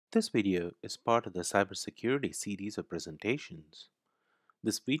This video is part of the cybersecurity series of presentations.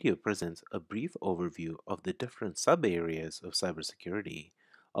 This video presents a brief overview of the different sub-areas of cybersecurity,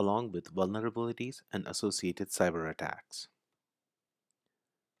 along with vulnerabilities and associated cyber attacks.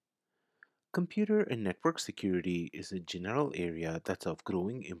 Computer and network security is a general area that's of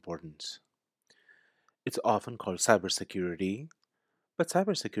growing importance. It's often called cybersecurity, but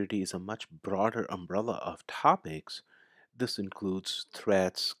cybersecurity is a much broader umbrella of topics. This includes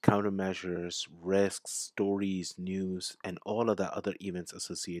threats, countermeasures, risks, stories, news, and all of the other events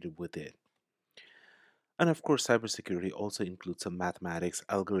associated with it. And of course, cybersecurity also includes some mathematics,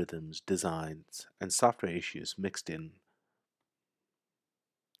 algorithms, designs, and software issues mixed in.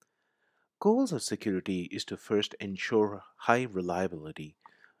 Goals of security is to first ensure high reliability.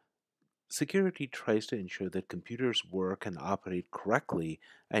 Security tries to ensure that computers work and operate correctly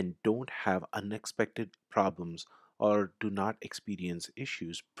and don't have unexpected problems or do not experience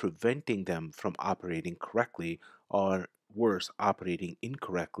issues preventing them from operating correctly or worse, operating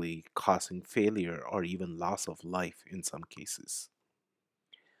incorrectly, causing failure or even loss of life in some cases.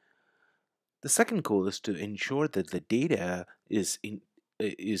 The second goal is to ensure that the data is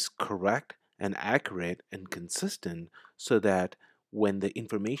correct and accurate and consistent so that when the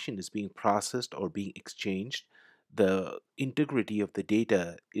information is being processed or being exchanged, the integrity of the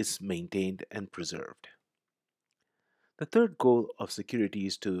data is maintained and preserved. The third goal of security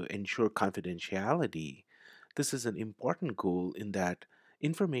is to ensure confidentiality. This is an important goal in that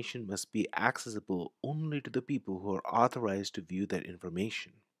information must be accessible only to the people who are authorized to view that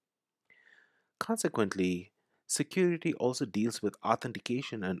information. Consequently, security also deals with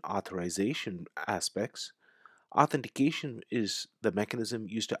authentication and authorization aspects. Authentication is the mechanism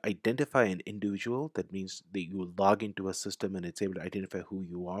used to identify an individual. That means that you log into a system and it's able to identify who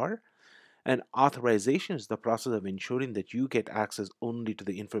you are. And authorization is the process of ensuring that you get access only to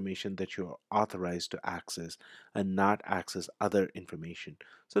the information that you're authorized to access and not access other information.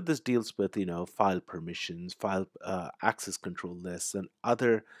 So this deals with, file permissions, file access control lists, and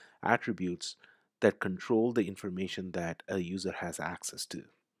other attributes that control the information that a user has access to.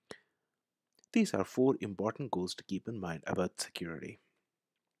 These are four important goals to keep in mind about security.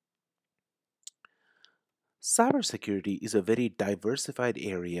 Cybersecurity is a very diversified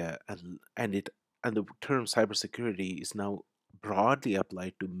area, and the term cybersecurity is now broadly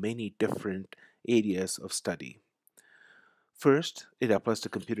applied to many different areas of study. First, it applies to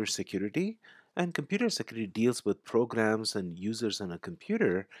computer security, and computer security deals with programs and users on a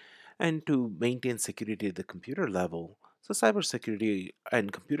computer and to maintain security at the computer level. So, cybersecurity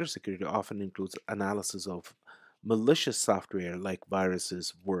and computer security often includes analysis of malicious software like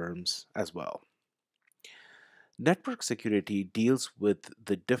viruses, worms, as well. Network security deals with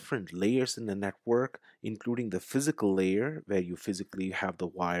the different layers in the network, including the physical layer, where you physically have the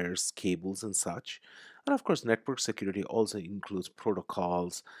wires, cables, and such. And of course, network security also includes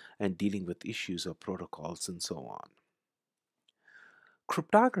protocols and dealing with issues of protocols and so on.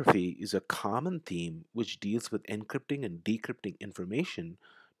 Cryptography is a common theme which deals with encrypting and decrypting information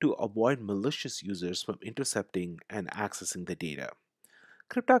to avoid malicious users from intercepting and accessing the data.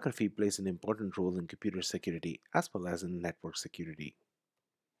 Cryptography plays an important role in computer security as well as in network security.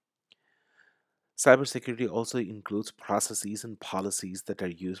 Cybersecurity also includes processes and policies that are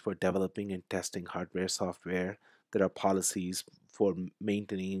used for developing and testing hardware, software. There are policies for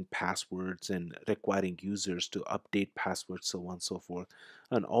maintaining passwords and requiring users to update passwords, so on and so forth.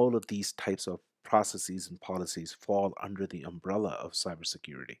 And all of these types of processes and policies fall under the umbrella of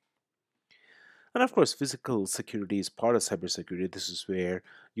cybersecurity. And of course, physical security is part of cybersecurity. This is where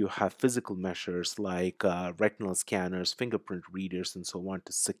you have physical measures like retinal scanners, fingerprint readers, and so on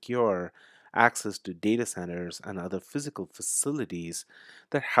to secure access to data centers and other physical facilities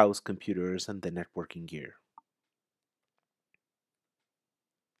that house computers and the networking gear.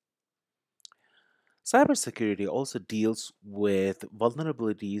 Cybersecurity also deals with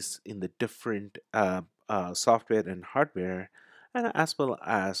vulnerabilities in the different software and hardware, and as well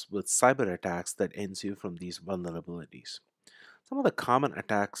as with cyber attacks that ensue from these vulnerabilities. Some of the common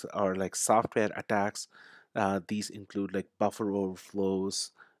attacks are like software attacks. These include like buffer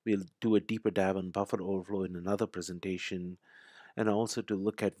overflows. We'll do a deeper dive on buffer overflow in another presentation, and also to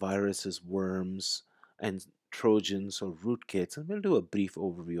look at viruses, worms, and Trojans or rootkits, and we'll do a brief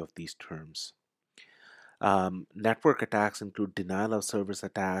overview of these terms. Network attacks include denial of service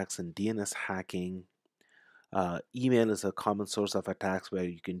attacks and DNS hacking. Email is a common source of attacks where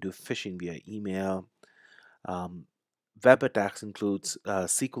you can do phishing via email. Um, Web attacks includes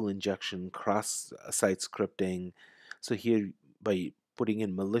SQL injection, cross-site scripting. So here, by putting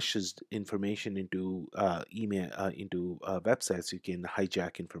in malicious information into email into websites. You can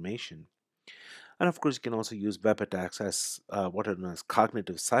hijack information. And of course, you can also use web attacks as what are known as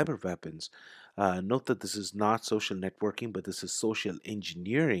cognitive cyber weapons. Note that this is not social networking, but this is social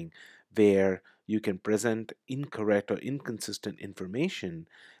engineering, where you can present incorrect or inconsistent information,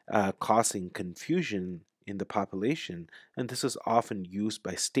 causing confusion in the population. And this is often used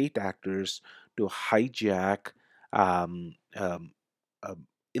by state actors to hijack um, um,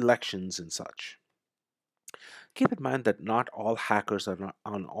 elections and such. Keep in mind that not all hackers are not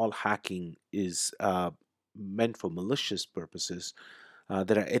on all hacking is meant for malicious purposes.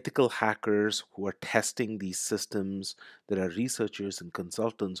 There are ethical hackers who are testing these systems. There are researchers and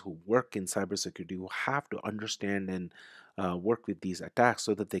consultants who work in cybersecurity who have to understand and work with these attacks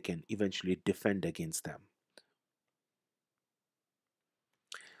so that they can eventually defend against them.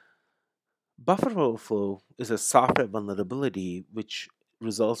 Buffer overflow is a software vulnerability which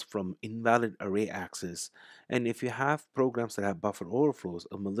results from invalid array access. And if you have programs that have buffer overflows,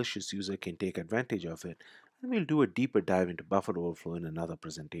 a malicious user can take advantage of it. And we'll do a deeper dive into buffer overflow in another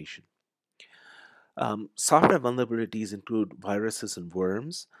presentation. Software vulnerabilities include viruses and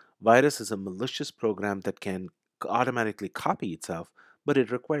worms. Virus is a malicious program that can automatically copy itself, but it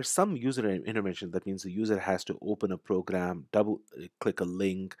requires some user intervention. That means the user has to open a program, double click a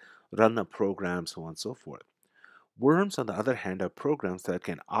link, run a program, so on and so forth. Worms, on the other hand, are programs that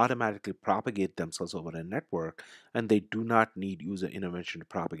can automatically propagate themselves over a network, and they do not need user intervention to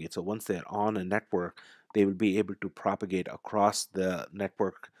propagate. So once they're on a network, they will be able to propagate across the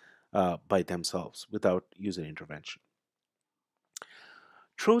network by themselves without user intervention.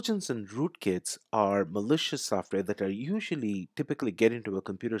 Trojans and rootkits are malicious software that are usually typically get into a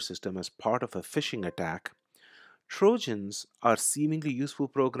computer system as part of a phishing attack. Trojans are seemingly useful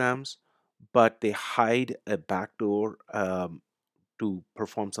programs, but they hide a backdoor to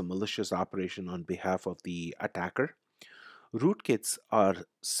perform some malicious operation on behalf of the attacker. Rootkits are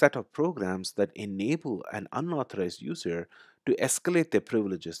set of programs that enable an unauthorized user to escalate their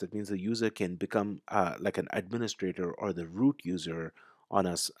privileges. That means the user can become like an administrator or the root user on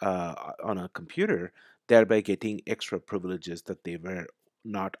on a computer, thereby getting extra privileges that they were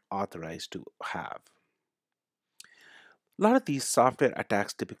not authorized to have. A lot of these software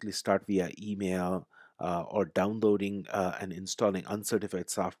attacks typically start via email or downloading and installing uncertified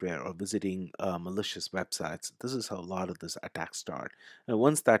software or visiting malicious websites. This is how a lot of this attacks start. And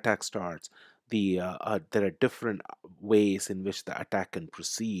once the attack starts, there are different ways in which the attack can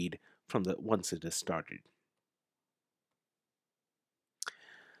proceed from the once it is started.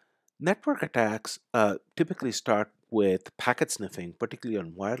 Network attacks typically start with packet sniffing, particularly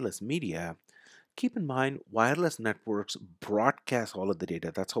on wireless media. Keep in mind, wireless networks broadcast all of the data.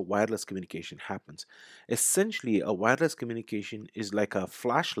 That's how wireless communication happens. Essentially, a wireless communication is like a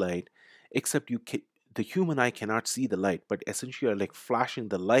flashlight, except the human eye cannot see the light, but essentially, you're like flashing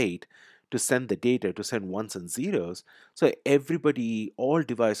the light to send the data, to send ones and zeros. So everybody, all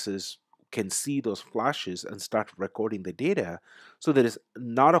devices can see those flashes and start recording the data. So there is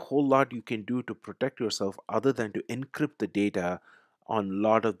not a whole lot you can do to protect yourself other than to encrypt the data on a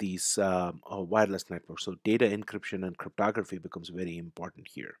lot of these wireless networks. So data encryption and cryptography becomes very important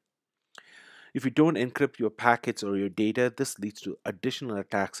here. If you don't encrypt your packets or your data, this leads to additional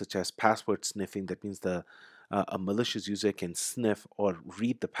attacks such as password sniffing. That means a malicious user can sniff or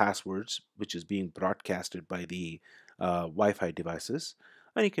read the passwords which is being broadcasted by the Wi-Fi devices.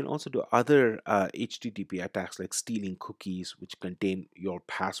 And you can also do other HTTP attacks like stealing cookies which contain your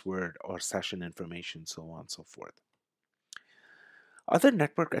password or session information, so on and so forth. Other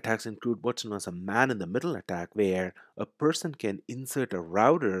network attacks include what's known as a man in the middle attack, where a person can insert a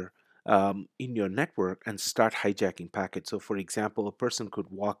router in your network and start hijacking packets. So, for example, a person could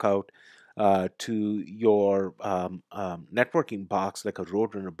walk out to your networking box, like a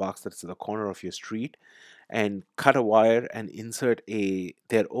roadrunner box that's at the corner of your street, and cut a wire and insert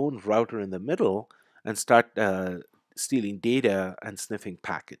their own router in the middle and start stealing data and sniffing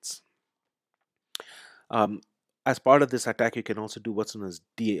packets. Um, as part of this attack, you can also do what's known as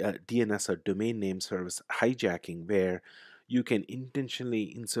DNS or domain name service hijacking, where you can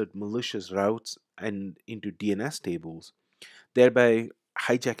intentionally insert malicious routes and into DNS tables, thereby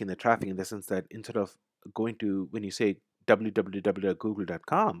hijacking the traffic in the sense that instead of going to, when you say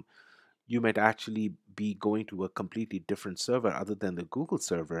www.google.com, you might actually be going to a completely different server other than the Google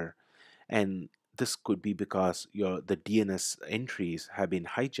server, and this could be because the DNS entries have been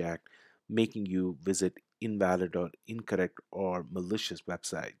hijacked, making you visit invalid or incorrect or malicious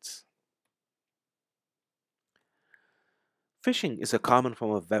websites. Phishing is a common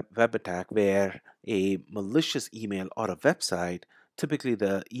form of web attack where a malicious email or a website Typically,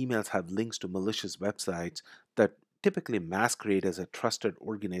 the emails have links to malicious websites that typically masquerade as a trusted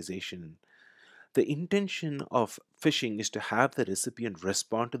organization. The intention of phishing is to have the recipient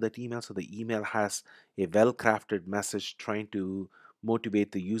respond to that email, so the email has a well crafted message trying to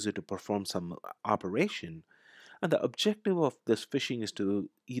motivate the user to perform some operation. And the objective of this phishing is to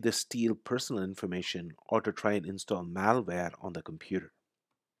either steal personal information or to try and install malware on the computer.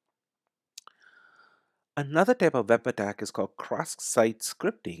 Another type of web attack is called cross-site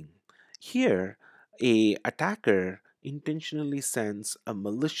scripting. Here, a attacker intentionally sends a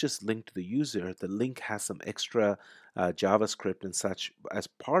malicious link to the user. The link has some extra JavaScript and such as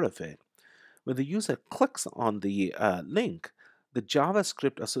part of it. When the user clicks on the link, the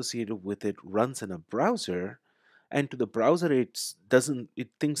JavaScript associated with it runs in a browser, and to the browser it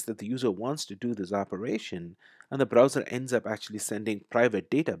thinks that the user wants to do this operation, and the browser ends up actually sending private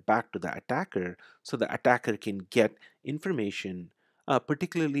data back to the attacker, so the attacker can get information,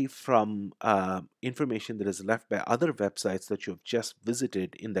 particularly from information that is left by other websites that you have just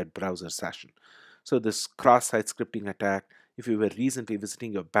visited in that browser session. So this cross-site scripting attack, if you were recently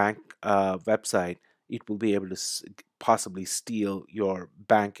visiting your bank website, it will be able to possibly steal your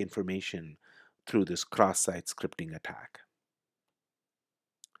bank information through this cross-site scripting attack.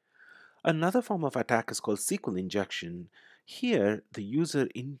 Another form of attack is called SQL injection. Here, the user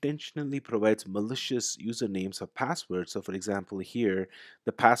intentionally provides malicious usernames or passwords. So, for example, here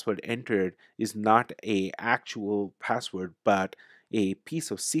the password entered is not a actual password, but a piece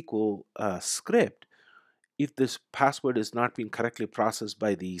of SQL script. If this password is not being correctly processed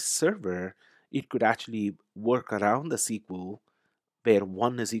by the server, it could actually work around the SQL, where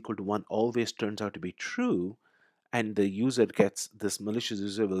 1 is equal to 1 always turns out to be true, and the user gets this malicious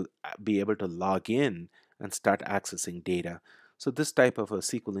user will be able to log in and start accessing data. So this type of a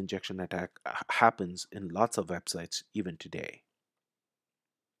SQL injection attack happens in lots of websites even today.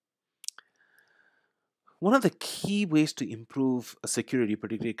 One of the key ways to improve security,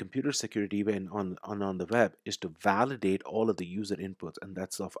 particularly computer security when on the web, is to validate all of the user inputs, and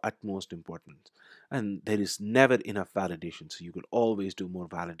that's of utmost importance. And there is never enough validation, so you could always do more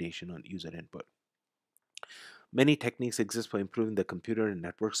validation on user input. Many techniques exist for improving the computer and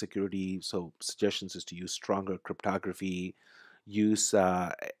network security. So, suggestions is to use stronger cryptography, use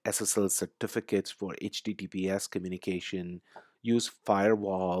SSL certificates for HTTPS communication, use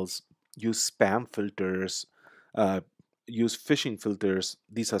firewalls, use spam filters, uh, use phishing filters.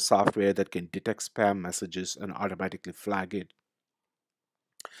 These are software that can detect spam messages and automatically flag it.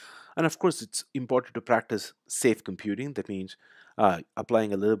 And of course, it's important to practice safe computing. That means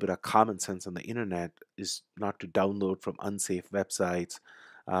applying a little bit of common sense on the internet is not to download from unsafe websites,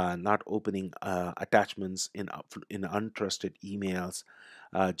 not opening attachments in untrusted emails.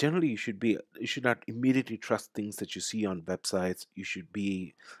 Generally, you should not immediately trust things that you see on websites. You should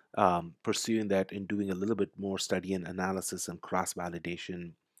be pursuing that and doing a little bit more study and analysis and cross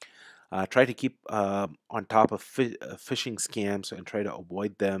validation. Try to keep on top of phishing scams and try to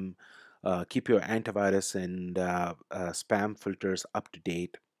avoid them. Keep your antivirus and spam filters up to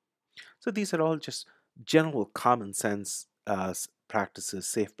date. So these are all just general common sense practices,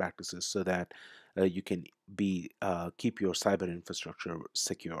 safe practices, so that you can be keep your cyber infrastructure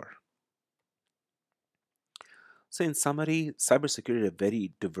secure. So, in summary, cybersecurity is a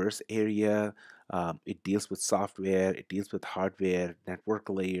very diverse area. It deals with software, it deals with hardware, network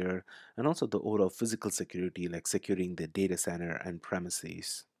layer, and also the overall physical security, like securing the data center and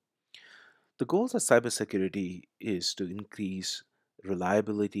premises. The goals of cybersecurity is to increase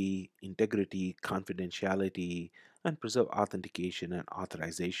reliability, integrity, confidentiality, and preserve authentication and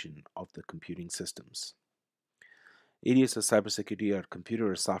authorization of the computing systems. Areas of cybersecurity are computer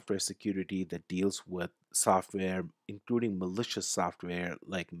or software security that deals with software, including malicious software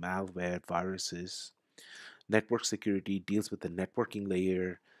like malware, viruses. Network security deals with the networking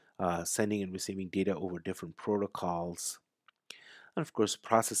layer, sending and receiving data over different protocols. And of course,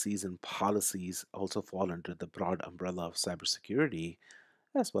 processes and policies also fall under the broad umbrella of cybersecurity,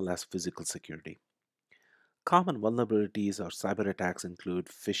 as well as physical security. Common vulnerabilities or cyber attacks include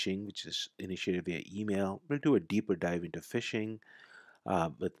phishing, which is initiated via email. We'll do a deeper dive into phishing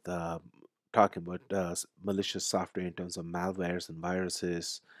with talking about malicious software in terms of malwares and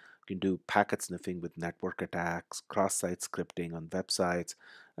viruses. You can do packet sniffing with network attacks, cross-site scripting on websites,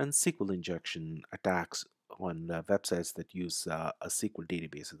 and SQL injection attacks on websites that use a SQL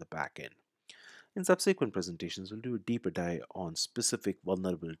database as the backend. In subsequent presentations, we'll do a deeper dive on specific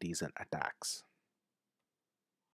vulnerabilities and attacks.